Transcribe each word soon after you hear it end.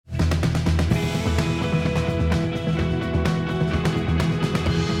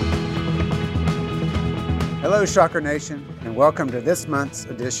Hello, Shocker Nation, and welcome to this month's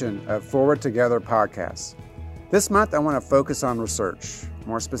edition of Forward Together podcast. This month, I want to focus on research.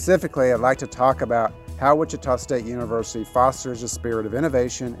 More specifically, I'd like to talk about how Wichita State University fosters a spirit of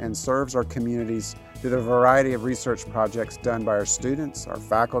innovation and serves our communities through the variety of research projects done by our students, our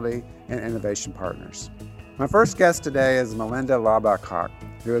faculty, and innovation partners. My first guest today is Melinda Laubach-Hock,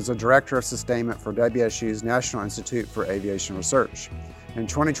 who is the Director of Sustainment for WSU's National Institute for Aviation Research. In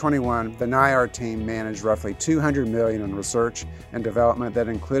 2021, the NIAR team managed roughly $200 million in research and development that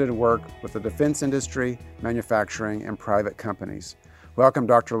included work with the defense industry, manufacturing, and private companies. Welcome,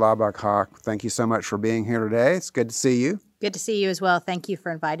 Dr. Laubach-Hock. Thank you so much for being here today. It's good to see you. Good to see you as well. Thank you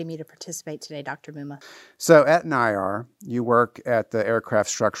for inviting me to participate today, Dr. Muma. So at NIAR, you work at the Aircraft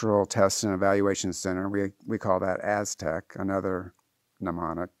Structural Test and Evaluation Center. We call that ASTEC, another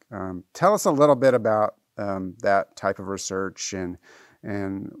mnemonic. Tell us a little bit about that type of research and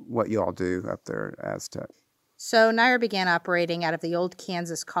what you all do up there at ASTEC. So NIAR began operating out of the old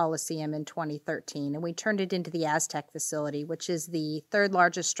Kansas Coliseum in 2013, and we turned it into the ASTEC facility, which is the third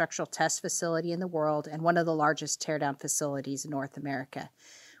largest structural test facility in the world and one of the largest teardown facilities in North America.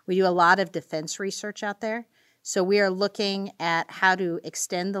 We do a lot of defense research out there. So we are looking at how to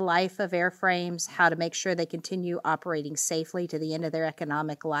extend the life of airframes, how to make sure they continue operating safely to the end of their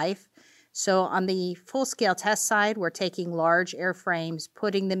economic life. So on the full-scale test side, we're taking large airframes,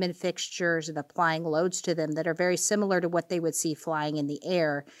 putting them in fixtures, and applying loads to them that are very similar to what they would see flying in the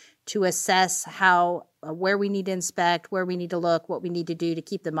air to assess where we need to inspect, where we need to look, what we need to do to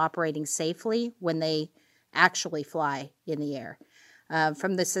keep them operating safely when they actually fly in the air.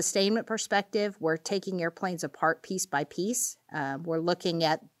 From the sustainment perspective, we're taking airplanes apart piece by piece. We're looking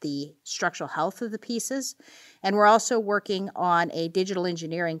at the structural health of the pieces. And we're also working on a digital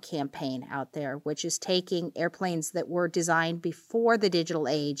engineering campaign out there, which is taking airplanes that were designed before the digital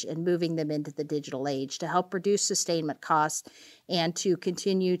age and moving them into the digital age to help reduce sustainment costs and to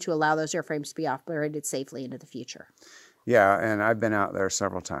continue to allow those airframes to be operated safely into the future. Yeah, and I've been out there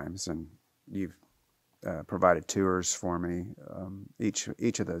several times, and you've provided tours for me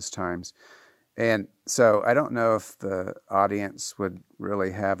each of those times. And so I don't know if the audience would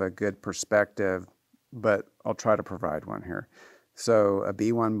really have a good perspective, but I'll try to provide one here. So a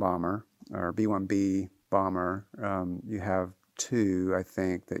B-1 bomber or B-1B bomber, you have two, I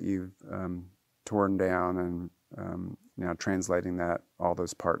think, that you've torn down and now translating all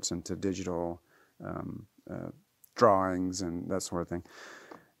those parts into digital drawings and that sort of thing.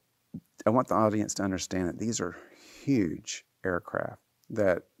 I want the audience to understand that these are huge aircraft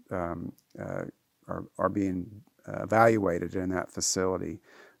that are being evaluated in that facility.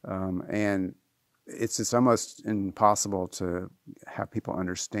 And it's almost impossible to have people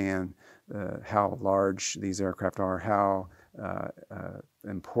understand how large these aircraft are, how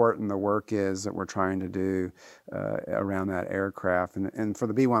important the work is that we're trying to do around that aircraft. And for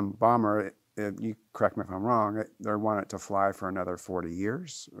the B-1 bomber, you correct me if I'm wrong, they want it to fly for another 40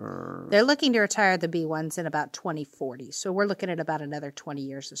 years? Or? They're looking to retire the B-1s in about 2040. So we're looking at about another 20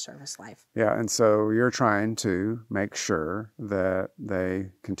 years of service life. Yeah, and so you're trying to make sure that they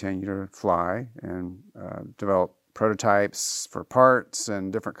continue to fly and develop prototypes for parts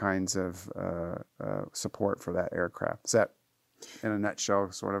and different kinds of support for that aircraft. Is that, in a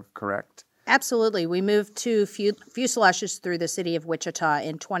nutshell, sort of correct? Absolutely. We moved to fuselages through the city of Wichita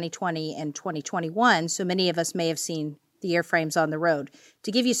in 2020 and 2021, so many of us may have seen the airframes on the road.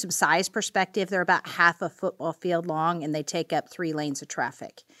 To give you some size perspective, they're about half a football field long, and they take up 3 lanes of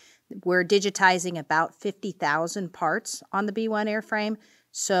traffic. We're digitizing about 50,000 parts on the B-1 airframe,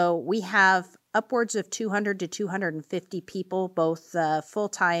 so we have upwards of 200 to 250 people, both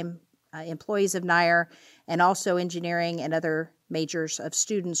full-time employees of NIAR and also engineering and other majors of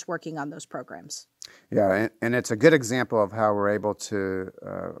students working on those programs. Yeah, and it's a good example of how we're able to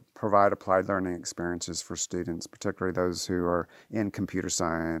provide applied learning experiences for students, particularly those who are in computer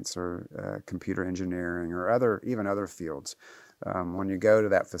science or computer engineering or even other fields. When you go to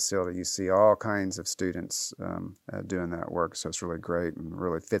that facility, you see all kinds of students doing that work, so it's really great and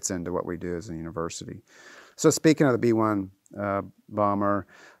really fits into what we do as a university. So speaking of the B-1 bomber,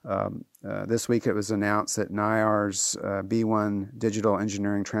 this week it was announced that NIAR's B-1 Digital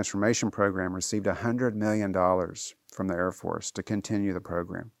Engineering Transformation Program received $100 million from the Air Force to continue the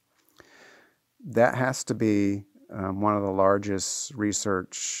program. That has to be one of the largest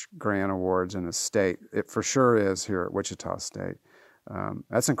research grant awards in the state. It for sure is here at Wichita State.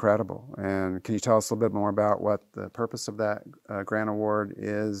 That's incredible. And can you tell us a little bit more about what the purpose of that grant award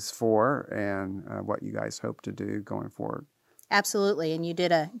is for and what you guys hope to do going forward? Absolutely, and you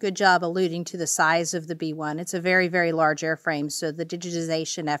did a good job alluding to the size of the B-1. It's a very, very large airframe, so the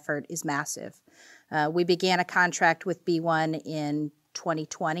digitization effort is massive. We began a contract with B1 in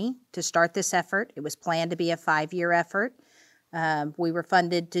 2020 to start this effort. It was planned to be a 5-year effort. We were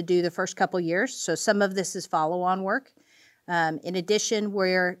funded to do the first couple years, so some of this is follow-on work. In addition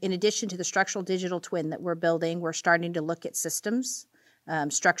to the structural digital twin that we're building, we're starting to look at systems.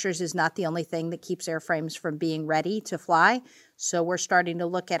 Structures is not the only thing that keeps airframes from being ready to fly, so we're starting to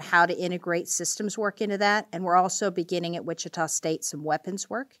look at how to integrate systems work into that, and we're also beginning at Wichita State some weapons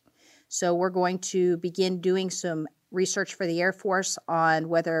work. So we're going to begin doing some research for the Air Force on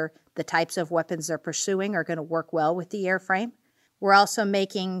whether the types of weapons they're pursuing are going to work well with the airframe. We're also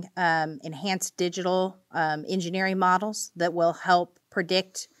making enhanced digital engineering models that will help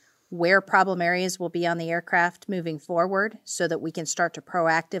predict where problem areas will be on the aircraft moving forward so that we can start to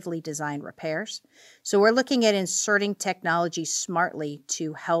proactively design repairs. So we're looking at inserting technology smartly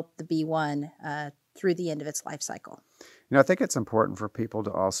to help the B-1 through the end of its life cycle. I think it's important for people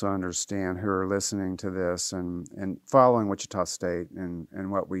to also understand who are listening to this and following Wichita State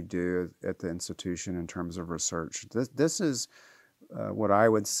and what we do at the institution in terms of research. This is what I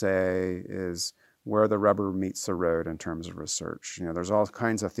would say is where the rubber meets the road in terms of research. There's all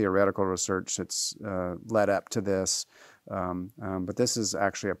kinds of theoretical research that's led up to this, but this is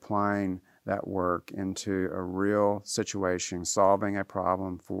actually applying that work into a real situation, solving a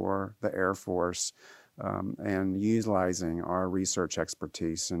problem for the Air Force, and utilizing our research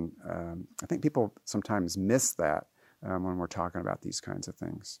expertise. And I think people sometimes miss that when we're talking about these kinds of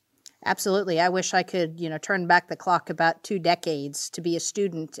things. Absolutely. I wish I could, turn back the clock about 2 decades to be a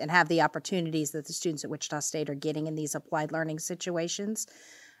student and have the opportunities that the students at Wichita State are getting in these applied learning situations.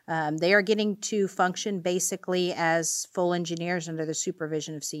 They are getting to function basically as full engineers under the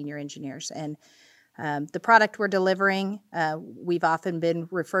supervision of senior engineers. And the product we're delivering, we've often been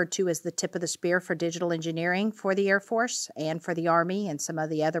referred to as the tip of the spear for digital engineering for the Air Force and for the Army and some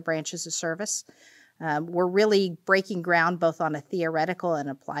of the other branches of service. We're really breaking ground both on a theoretical and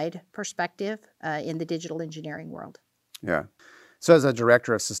applied perspective in the digital engineering world. Yeah. So as a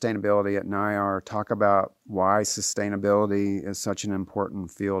director of sustainability at NIAR, talk about why sustainability is such an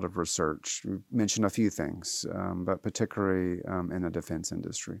important field of research. You mentioned a few things, but particularly in the defense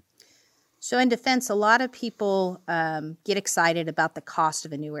industry. So in defense, a lot of people get excited about the cost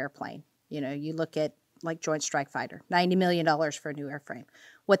of a new airplane. You look at like Joint Strike Fighter, $90 million for a new airframe.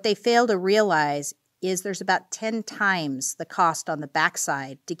 What they fail to realize is there's about 10 times the cost on the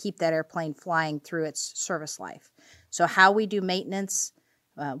backside to keep that airplane flying through its service life. So how we do maintenance,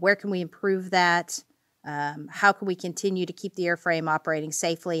 where can we improve that? How can we continue to keep the airframe operating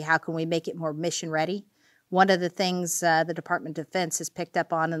safely? How can we make it more mission ready? One of the things the Department of Defense has picked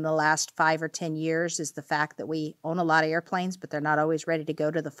up on in the last 5 or 10 years is the fact that we own a lot of airplanes, but they're not always ready to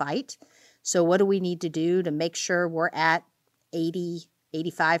go to the fight. So what do we need to do to make sure we're at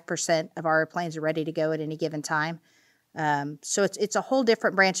 85% of our airplanes are ready to go at any given time? So it's a whole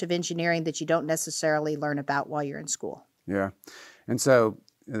different branch of engineering that you don't necessarily learn about while you're in school. Yeah. And so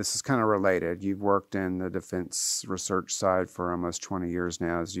this is kind of related. You've worked in the defense research side for almost 20 years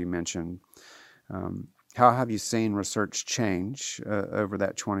now, as you mentioned. How have you seen research change over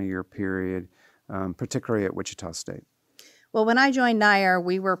that 20-year period, particularly at Wichita State? Well, when I joined NIAR,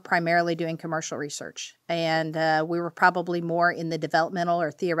 we were primarily doing commercial research, and we were probably more in the developmental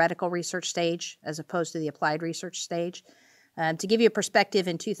or theoretical research stage as opposed to the applied research stage. To give you a perspective,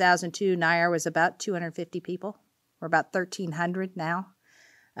 in 2002, NIAR was about 250 people. We're about 1,300 now.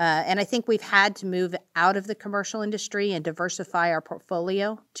 And I think we've had to move out of the commercial industry and diversify our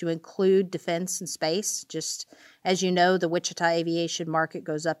portfolio to include defense and space. Just as you know, the Wichita aviation market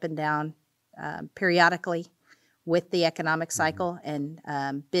goes up and down periodically with the economic cycle, and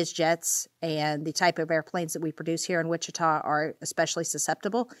biz jets and the type of airplanes that we produce here in Wichita are especially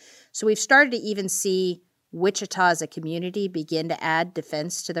susceptible. So we've started to even see Wichita as a community begin to add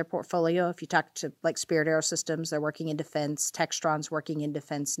defense to their portfolio. If you talk to like Spirit Aerosystems, they're working in defense. Textron's working in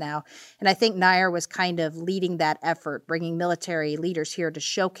defense now. And I think NIAR was kind of leading that effort, bringing military leaders here to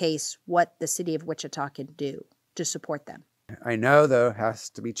showcase what the city of Wichita can do to support them. I know, though, has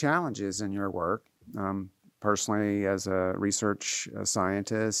to be challenges in your work. Personally, as a research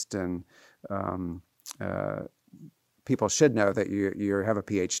scientist, and people should know that you have a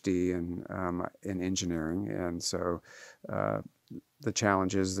PhD in engineering, and so the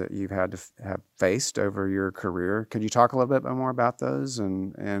challenges that you've had to have faced over your career. Could you talk a little bit more about those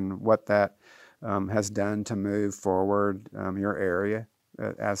and what that has done to move forward your area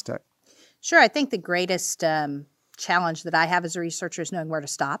at Aztec? Sure. I think the greatest challenge that I have as a researcher is knowing where to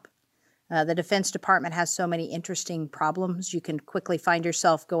stop. The Defense Department has so many interesting problems. You can quickly find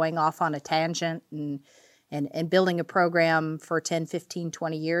yourself going off on a tangent and building a program for 10, 15,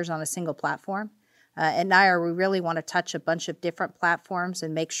 20 years on a single platform. At NIR, we really want to touch a bunch of different platforms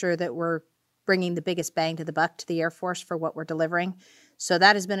and make sure that we're bringing the biggest bang to the buck to the Air Force for what we're delivering. So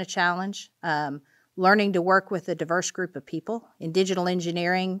that has been a challenge. Learning to work with a diverse group of people. In digital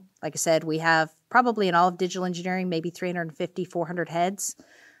engineering, like I said, we have probably in all of digital engineering, maybe 350, 400 heads.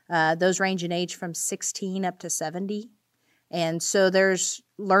 Those range in age from 16 up to 70. And so there's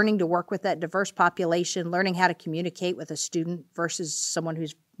learning to work with that diverse population, learning how to communicate with a student versus someone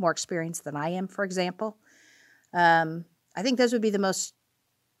who's more experienced than I am, for example. I think those would be the most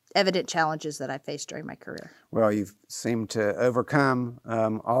evident challenges that I faced during my career. Well, you've seemed to overcome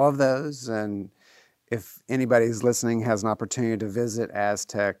all of those. And if anybody's listening has an opportunity to visit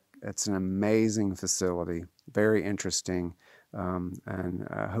Aztec, it's an amazing facility, very interesting. And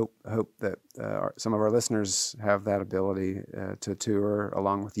I hope that some of our listeners have that ability to tour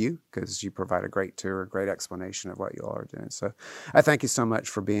along with you, because you provide a great tour, great explanation of what you all are doing. So I thank you so much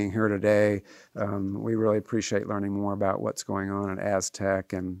for being here today. We really appreciate learning more about what's going on at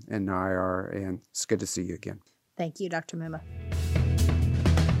Aztec and NIR, and it's good to see you again. Thank you, Dr. Muma.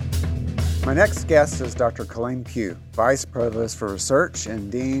 My next guest is Dr. Coleen Pugh, Vice Provost for Research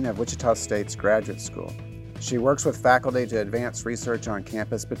and Dean of Wichita State's Graduate School. She works with faculty to advance research on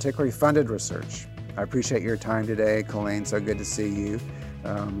campus, particularly funded research. I appreciate your time today, Coleen. So good to see you.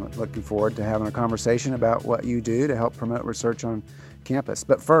 Looking forward to having a conversation about what you do to help promote research on campus.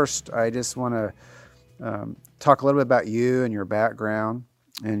 But first, I just want to talk a little bit about you and your background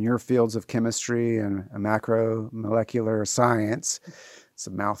and your fields of chemistry and macromolecular science. It's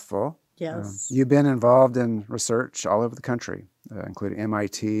a mouthful. Yes. You've been involved in research all over the country, including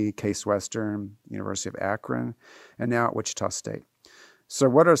MIT, Case Western, University of Akron, and now at Wichita State. So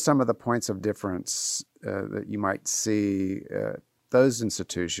what are some of the points of difference that you might see those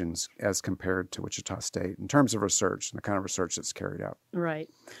institutions as compared to Wichita State in terms of research and the kind of research that's carried out? Right.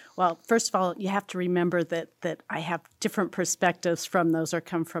 Well, first of all, you have to remember that I have different perspectives from those, or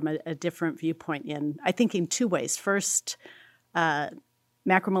come from a different viewpoint I think in two ways. First,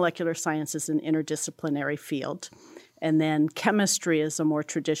 macromolecular science is an interdisciplinary field, and then chemistry is a more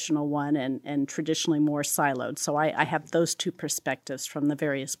traditional one and traditionally more siloed. So I have those two perspectives from the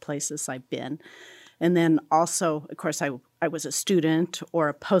various places I've been. And then also, of course, I was a student or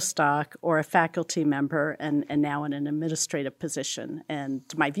a postdoc or a faculty member and now in an administrative position. And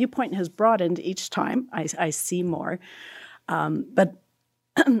my viewpoint has broadened each time I see more. But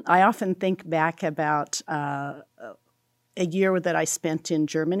I often think back about a year that I spent in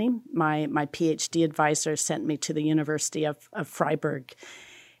Germany. My PhD advisor sent me to the University of Freiburg,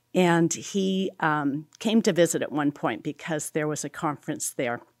 and he came to visit at one point because there was a conference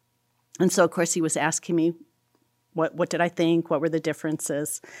there. And so, of course, he was asking me, what did I think? What were the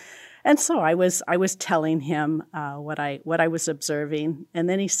differences? And so I was telling him what I was observing, and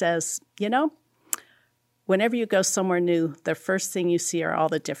then he says, whenever you go somewhere new, the first thing you see are all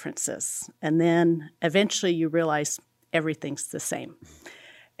the differences, and then eventually you realize everything's the same.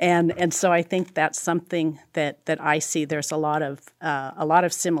 And so I think that's something that I see. There's a lot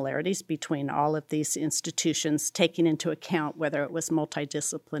of similarities between all of these institutions, taking into account whether it was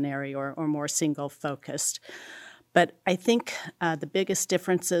multidisciplinary or more single-focused. But I think the biggest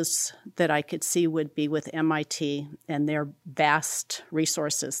differences that I could see would be with MIT and their vast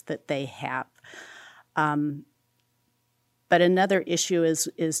resources that they have. But another issue is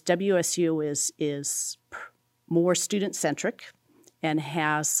WSU is more student-centric and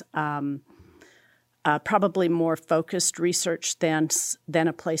has probably more focused research than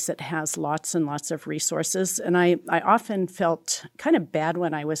a place that has lots and lots of resources. And I often felt kind of bad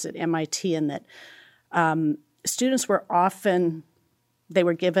when I was at MIT in that students were often, they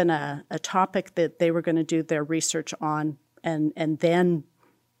were given a topic that they were going to do their research on and then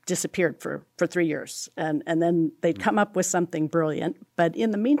disappeared for 3 years. And then they'd come up with something brilliant. But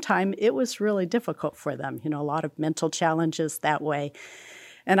in the meantime, it was really difficult for them, a lot of mental challenges that way.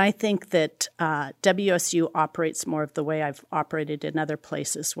 And I think that WSU operates more of the way I've operated in other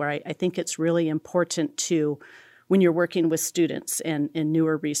places, where I think it's really important to, when you're working with students and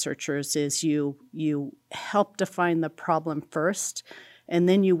newer researchers, is you help define the problem first, and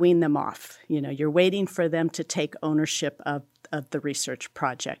then you wean them off. You're waiting for them to take ownership of the research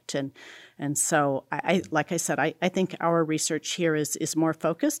project. And so, like I said, I think our research here is more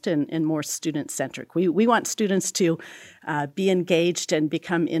focused and more student-centric. We want students to be engaged and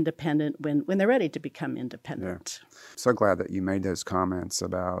become independent when they're ready to become independent. Yeah. So glad that you made those comments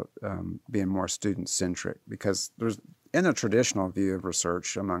about being more student-centric, because there's, in a traditional view of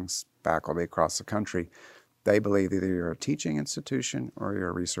research amongst faculty across the country, they believe either you're a teaching institution or you're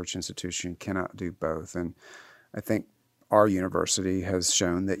a research institution. You cannot do both. And I think our university has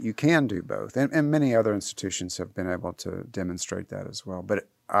shown that you can do both, and many other institutions have been able to demonstrate that as well. But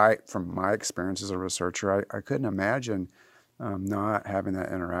from my experience as a researcher, I couldn't imagine not having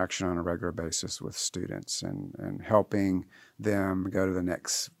that interaction on a regular basis with students and helping them go to the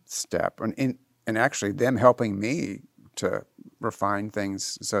next step, and actually them helping me to refine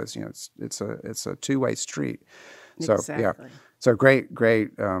things. So it's a two-way street. So exactly. Yeah, so great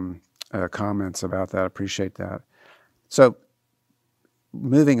comments about that. Appreciate that. So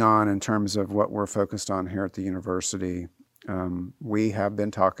moving on in terms of what we're focused on here at the university, we have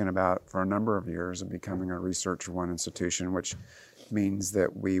been talking about for a number of years of becoming a Research One institution, which means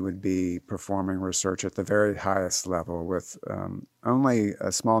that we would be performing research at the very highest level with only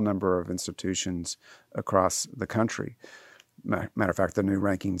a small number of institutions across the country. Matter of fact, the new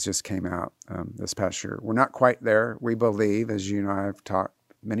rankings just came out this past year. We're not quite there. We believe, as you and I have talked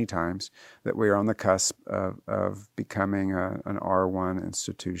many times, that we are on the cusp of becoming an R1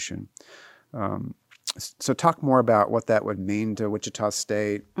 institution. So talk more about what that would mean to Wichita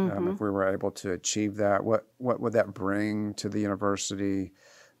State if we were able to achieve that. What would that bring to the university?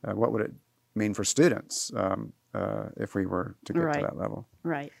 What would it mean for students if we were to get to that level?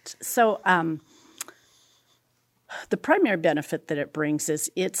 Right. So the primary benefit that it brings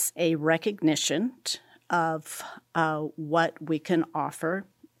is it's a recognition of what we can offer,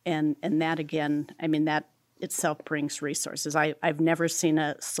 and that again, I mean, that itself brings resources. I've never seen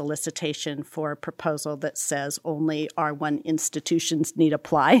a solicitation for a proposal that says only R1 institutions need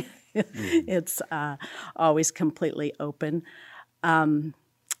apply. It's always completely open. But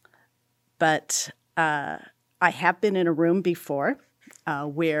I have been in a room before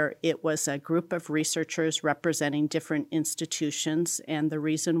where it was a group of researchers representing different institutions, and the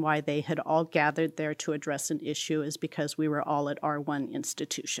reason why they had all gathered there to address an issue is because we were all at R1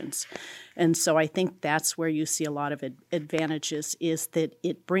 institutions. And so I think that's where you see a lot of advantages, is that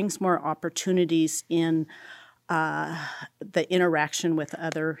it brings more opportunities in the interaction with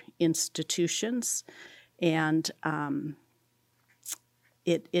other institutions, and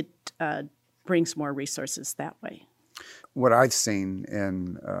it brings more resources that way. What I've seen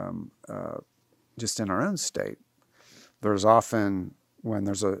in just in our own state, there's often when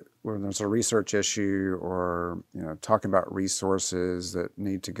there's a research issue or talking about resources that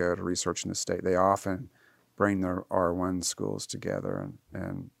need to go to research in the state, they often bring their R1 schools together,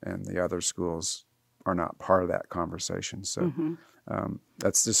 and the other schools are not part of that conversation. So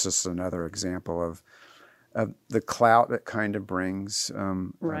that's just another example of the clout it kind of brings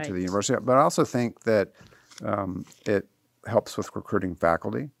to the university. But I also think that it helps with recruiting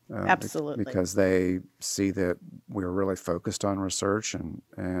faculty. Absolutely. Because they see that we're really focused on research and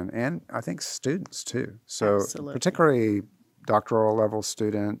I think students too. So Absolutely. Particularly doctoral level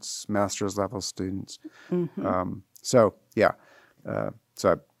students, master's level students. So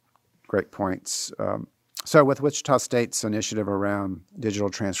great points. So with Wichita State's initiative around digital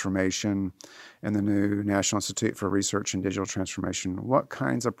transformation and the new National Institute for Research and Digital Transformation, what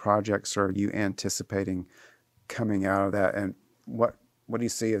kinds of projects are you anticipating coming out of that, and what do you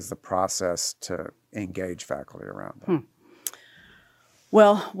see as the process to engage faculty around that?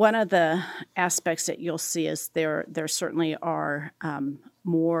 Well, one of the aspects that you'll see is there certainly are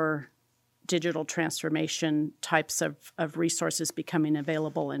more digital transformation types of resources becoming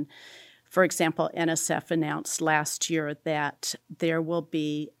available. And for example, NSF announced last year that there will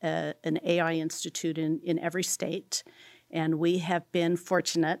be an AI institute in every state. And we have been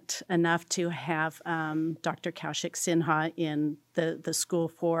fortunate enough to have Dr. Kaushik Sinha in the School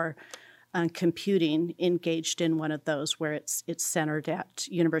for Computing engaged in one of those, where it's centered at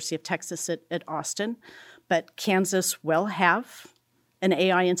University of Texas at Austin. But Kansas will have an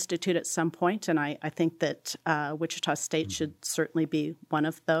AI institute at some point, and I think that Wichita State should certainly be one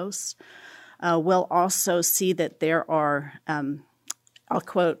of those. We'll also see that there are I'll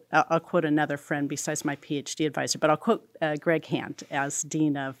quote another friend besides my PhD advisor, but I'll quote Greg Hand as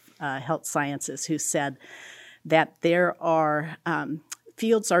Dean of Health Sciences, who said that there are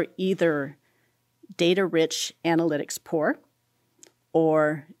fields are either data-rich, analytics-poor,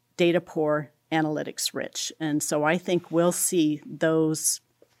 or data-poor, analytics-rich. And so I think we'll see those,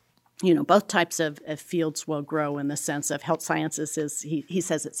 both types of fields will grow in the sense of health sciences he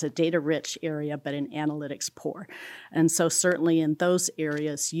says it's a data-rich area, but an analytics-poor. And so certainly in those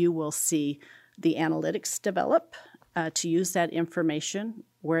areas, you will see the analytics develop to use that information,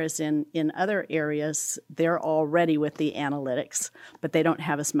 whereas in other areas, they're already with the analytics, but they don't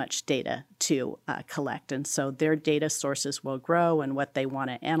have as much data to collect. And so their data sources will grow, and what they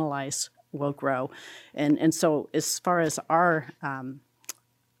want to analyze will grow. And so as far as our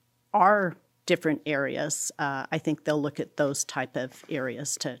different areas, I think they'll look at those type of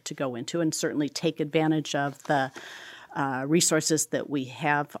areas to go into, and certainly take advantage of the resources that we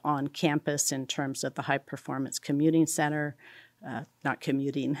have on campus in terms of the High Performance Commuting Center, not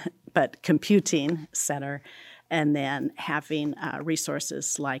commuting, but computing center, and then having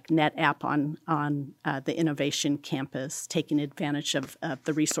resources like NetApp on the Innovation Campus, taking advantage of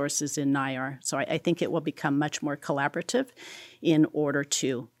the resources in NIAR. So I think it will become much more collaborative in order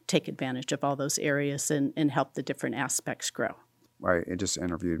to take advantage of all those areas and help the different aspects grow. I just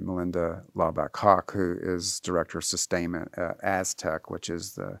interviewed Melinda Laubach-Hock, who is Director of Sustainment at Aztec, which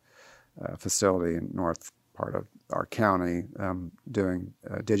is the facility in north part of our county doing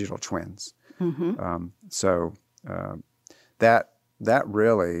digital twins. Mm-hmm. So that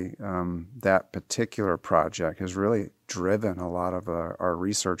really, that particular project has really driven a lot of our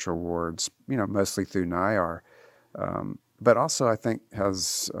research awards, mostly through NIAR, but also I think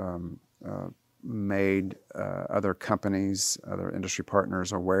has made other companies, other industry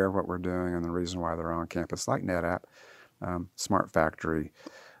partners aware of what we're doing and the reason why they're on campus, like NetApp, Smart Factory.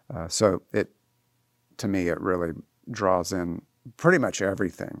 So to me, it really draws in pretty much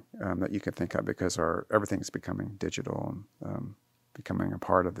everything that you can think of, because everything's becoming digital and becoming a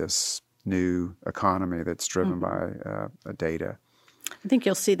part of this new economy that's driven by data. I think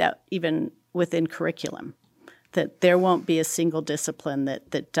you'll see that even within curriculum, that there won't be a single discipline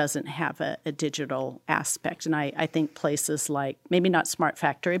that doesn't have a digital aspect. And I think places like, maybe not Smart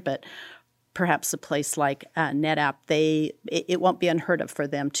Factory, but perhaps a place like NetApp, it won't be unheard of for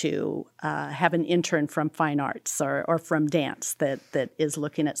them to have an intern from fine arts or from dance that is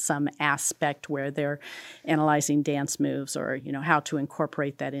looking at some aspect where they're analyzing dance moves, or how to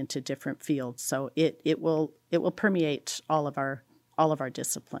incorporate that into different fields. So it will permeate all of our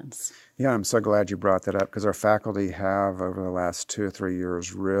disciplines. Yeah, I'm so glad you brought that up, because our faculty have, over the last 2 or 3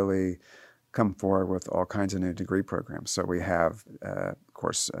 years, really come forward with all kinds of new degree programs. So we have, of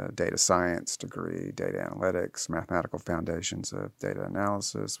course, a data science degree, data analytics, mathematical foundations of data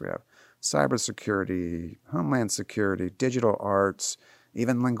analysis. We have cybersecurity, homeland security, digital arts,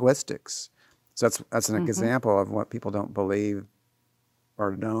 even linguistics. So that's an example of what people don't believe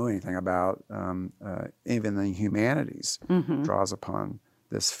or know anything about. Even the humanities draws upon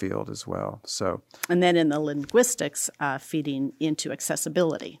this field as well. So, and then in the linguistics, feeding into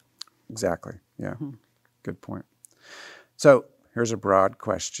accessibility. Exactly. Yeah. Good point. So here's a broad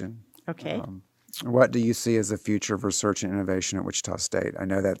question. Okay. What do you see as the future of research and innovation at Wichita State? I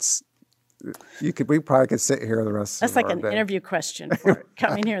know we probably could sit here the rest That's of our like an day. interview question for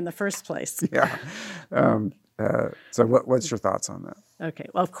coming here in the first place. Yeah. So what's your thoughts on that? Okay.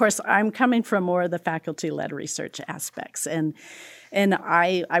 Well, of course, I'm coming from more of the faculty-led research aspects. And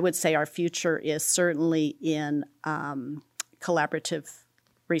I would say our future is certainly in collaborative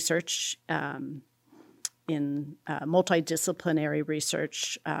research, in multidisciplinary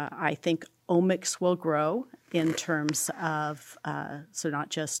research. I think omics will grow in terms of, so not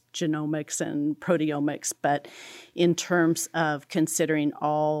just genomics and proteomics, but in terms of considering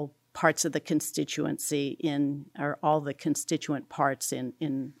all parts of the constituency or all the constituent parts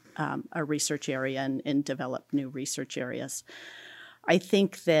in a research area and develop new research areas. I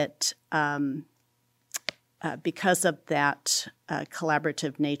think that because of that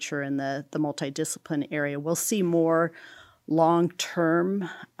collaborative nature in the multidiscipline area, we'll see more long-term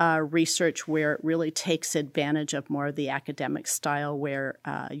research where it really takes advantage of more of the academic style, where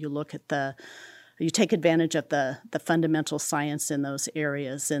you take advantage of the fundamental science in those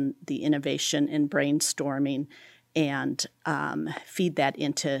areas and the innovation and brainstorming, and feed that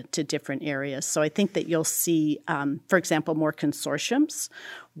into different areas. So I think that you'll see, for example, more consortiums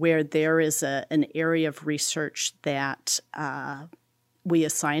where there is an area of research that we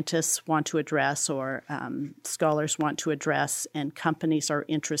as scientists want to address, or scholars want to address, and companies are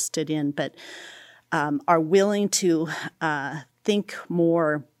interested in, but are willing to think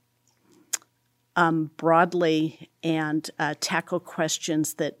more broadly and tackle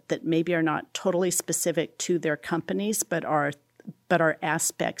questions that maybe are not totally specific to their companies, but are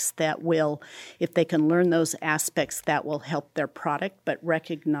aspects that will, if they can learn those aspects, that will help their product, but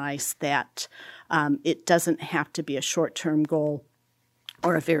recognize that it doesn't have to be a short-term goal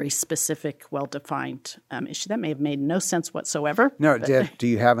or a very specific, well-defined issue. That may have made no sense whatsoever. No, it did. Do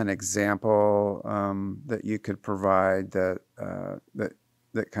you have an example that you could provide that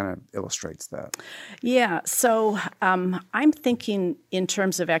kind of illustrates that? Yeah, so I'm thinking in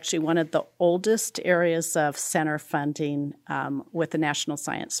terms of actually one of the oldest areas of center funding with the National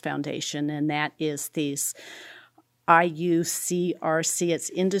Science Foundation, and that is these IUCRC, it's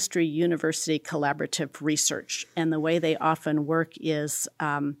Industry University Collaborative Research. And the way they often work is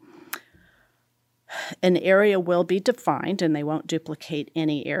an area will be defined, and they won't duplicate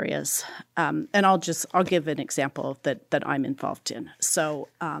any areas. And I'll give an example that I'm involved in. So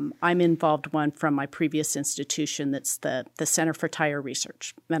I'm involved one from my previous institution that's the Center for Tire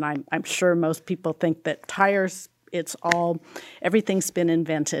Research. And I'm sure most people think that tires, everything's been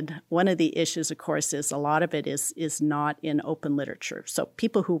invented. One of the issues, of course, is a lot of it is not in open literature. So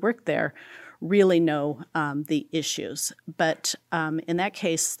people who work there really know the issues. But in that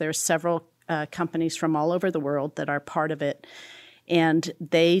case, there's several companies from all over the world that are part of it, and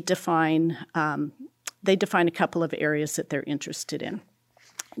they define a couple of areas that they're interested in.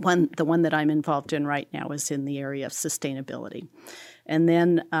 The one that I'm involved in right now is in the area of sustainability, and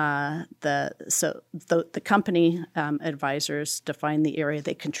then the company advisors define the area,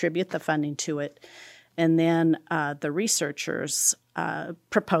 they contribute the funding to it, and then the researchers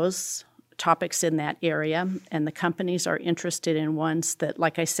propose topics in that area, and the companies are interested in ones that,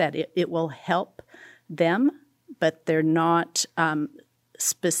 like I said, it will help them, but they're not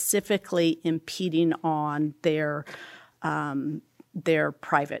specifically impeding on their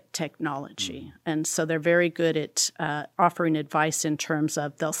private technology. And so they're very good at offering advice in terms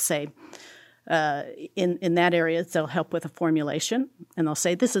of, they'll say, in that area, they'll help with a formulation, and they'll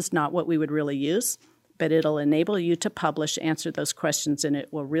say, this is not what we would really use, but it'll enable you to publish, answer those questions, and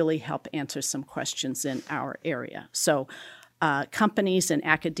it will really help answer some questions in our area. So companies and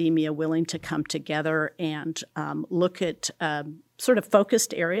academia willing to come together and look at sort of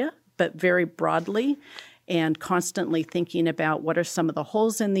focused area, but very broadly, and constantly thinking about what are some of the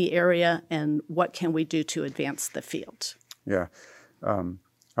holes in the area and what can we do to advance the field. Yeah.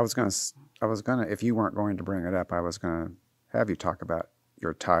 I was gonna, if you weren't going to bring it up, I was gonna have you talk about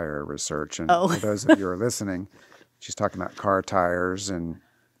your tire research. And for those of you who are listening, she's talking about car tires and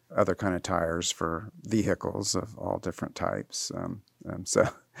other kind of tires for vehicles of all different types. So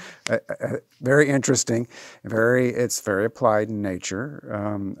very interesting. It's very applied in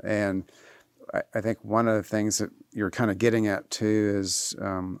nature. And I think one of the things that you're kind of getting at too is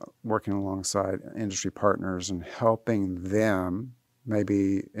working alongside industry partners and helping them,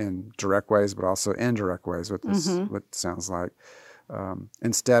 maybe in direct ways, but also indirect ways, what it sounds like.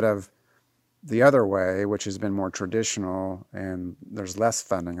 Instead of the other way, which has been more traditional, and there's less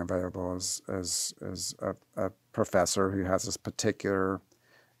funding available as a professor who has this particular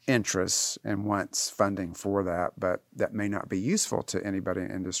interest and wants funding for that, but that may not be useful to anybody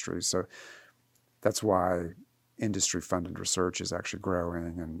in industry. So that's why industry-funded research is actually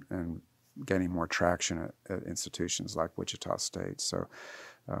growing and gaining more traction at institutions like Wichita State. So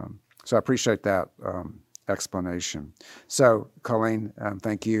I appreciate that explanation. So, Coleen,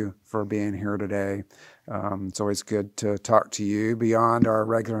 thank you for being here today. It's always good to talk to you beyond our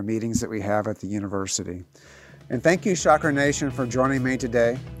regular meetings that we have at the university. And thank you, Shocker Nation, for joining me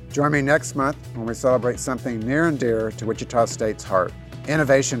today. Join me next month when we celebrate something near and dear to Wichita State's heart,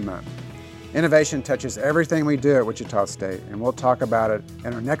 Innovation Month. Innovation touches everything we do at Wichita State, and we'll talk about it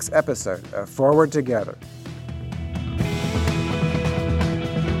in our next episode of Forward Together.